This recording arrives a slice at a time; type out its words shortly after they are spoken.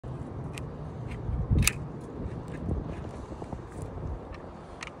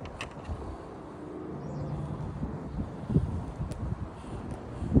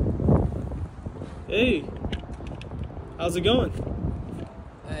Hey, how's it going?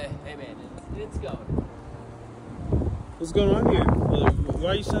 Hey man, it's going. What's going on here? Why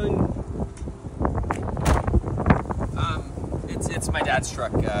are you selling? It's my dad's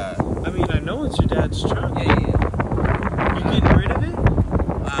truck. I mean, I know it's your dad's truck. Yeah. You getting rid of it?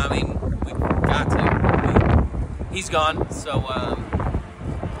 I mean, we got to. He's gone, so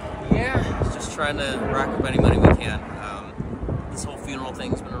yeah, just trying to rack up any money we can. This whole funeral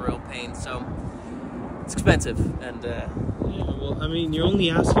thing's been a real pain, so it's expensive, and Yeah. Well, I mean, you're only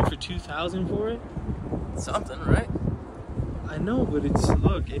asking for $2,000 for it. something, right? I know, but it's How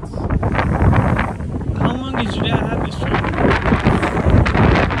long did your dad have this truck?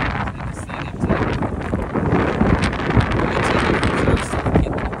 This thing into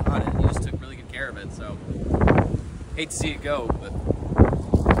he just took really good care of it, so hate to see it go, but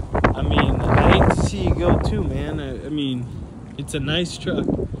I mean, I hate to see you go too, man. I mean, it's a nice truck.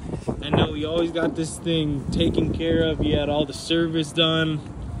 I know he always got this thing taken care of. He had all the service done.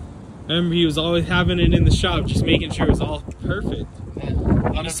 Remember, he was always having it in the shop, just making sure it was all perfect. yeah,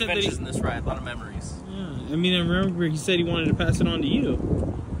 a lot of said that adventures in this ride, a lot of memories. Yeah, I mean, I remember he said he wanted to pass it on to you.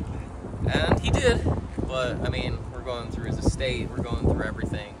 And he did, but I mean, we're going through his estate, we're going through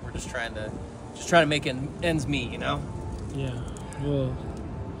everything. We're just trying to make ends meet, you know? Yeah, well,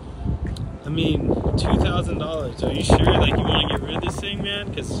 I mean, $2,000. Are you sure, like, you want to get rid of this thing, man?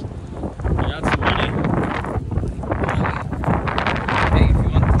 Because you got some money. Hey, if you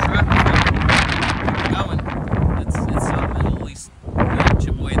want the truck, keep going. It's something that'll at least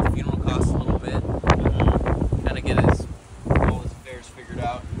chip away at the funeral costs a little bit. Kind of get all his affairs figured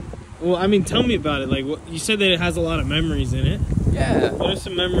out. Well, I mean, tell me about it. Like, you said that it has a lot of memories in it. Yeah. What are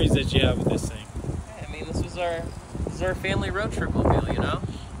some memories that you have with this thing? I mean, this was our family road trip mobile, you know?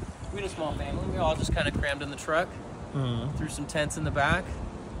 We had a small family. We all just kind of crammed in the truck, threw some tents in the back,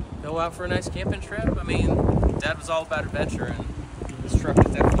 go out for a nice camping trip. I mean, Dad was all about adventure, and this truck is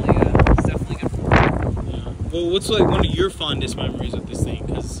definitely good for it. Yeah. Well, what's like one of your fondest memories with this thing?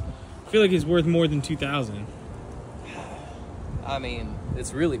 Because I feel like it's worth more than $2,000. I mean,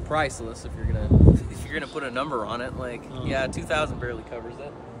 it's really priceless if you're gonna put a number on it. Like, yeah, 2,000 barely covers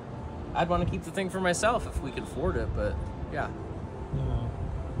it. I'd want to keep the thing for myself if we could afford it, but yeah.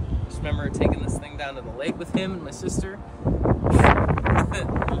 Just remember taking this thing down to the lake with him and my sister.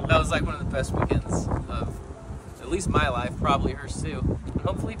 That was like one of the best weekends of at least my life, probably hers too, and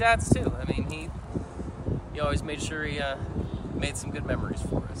hopefully Dad's too. I mean, he always made sure he made some good memories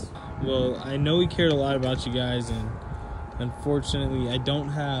for us. Well, I know he cared a lot about you guys, and unfortunately, I don't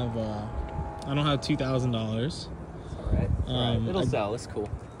have $2,000. It's all right. It'll sell. It's cool.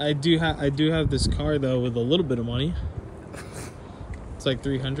 I do have this car though with a little bit of money. It's like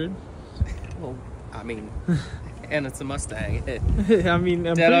 $300. Well, I mean, and it's a Mustang. I mean,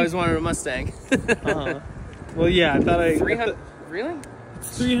 Dad always wanted a Mustang. Well, yeah, I thought 300. Really?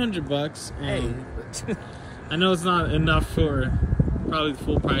 $300. Hey. I know it's not enough for probably the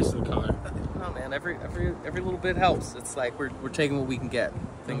full price of the car. Oh man, every little bit helps. It's like we're taking what we can get.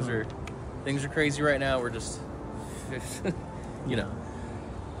 Things are crazy right now. We're just, you know.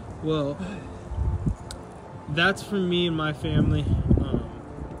 Well, that's for me and my family.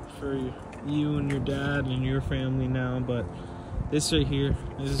 For you and your dad and your family now, but this right here,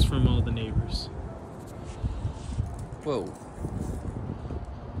 this is from all the neighbors. Whoa.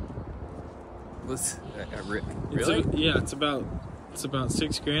 Really? Yeah, it's about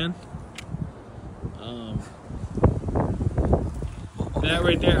 $6,000. That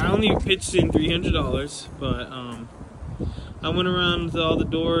right there, I only pitched in $300, but I went around to all the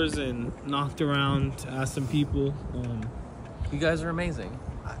doors and knocked around to ask some people. You guys are amazing.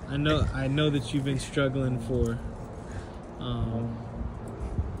 I know that you've been struggling for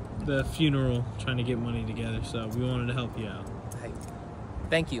the funeral, trying to get money together, so we wanted to help you out. Hey,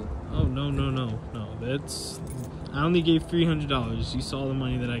 thank you. Oh, no. I only gave $300. You saw the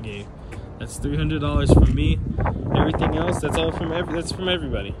money that I gave. That's $300 from me. Everything else, that's from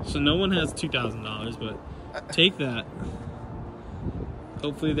everybody. So no one has $2,000, but take that.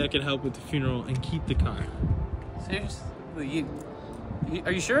 Hopefully that can help with the funeral and keep the car. Seriously,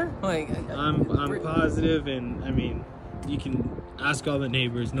 are you sure? Like, I'm positive, and I mean, you can ask all the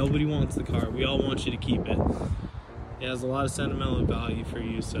neighbors. Nobody wants the car. We all want you to keep it. It has a lot of sentimental value for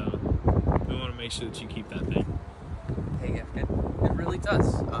you, so we want to make sure that you keep that thing. Hey, it really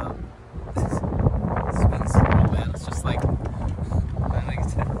does. It's been so, man. It's just like, I like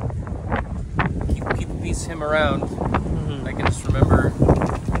to keep a piece of him around. I can just remember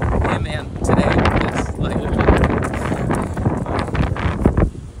him and today. It's like,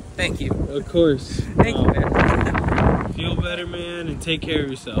 thank you. Of course. Thank you, man. Feel better, man, and take care of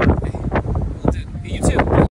yourself. Will do. You too.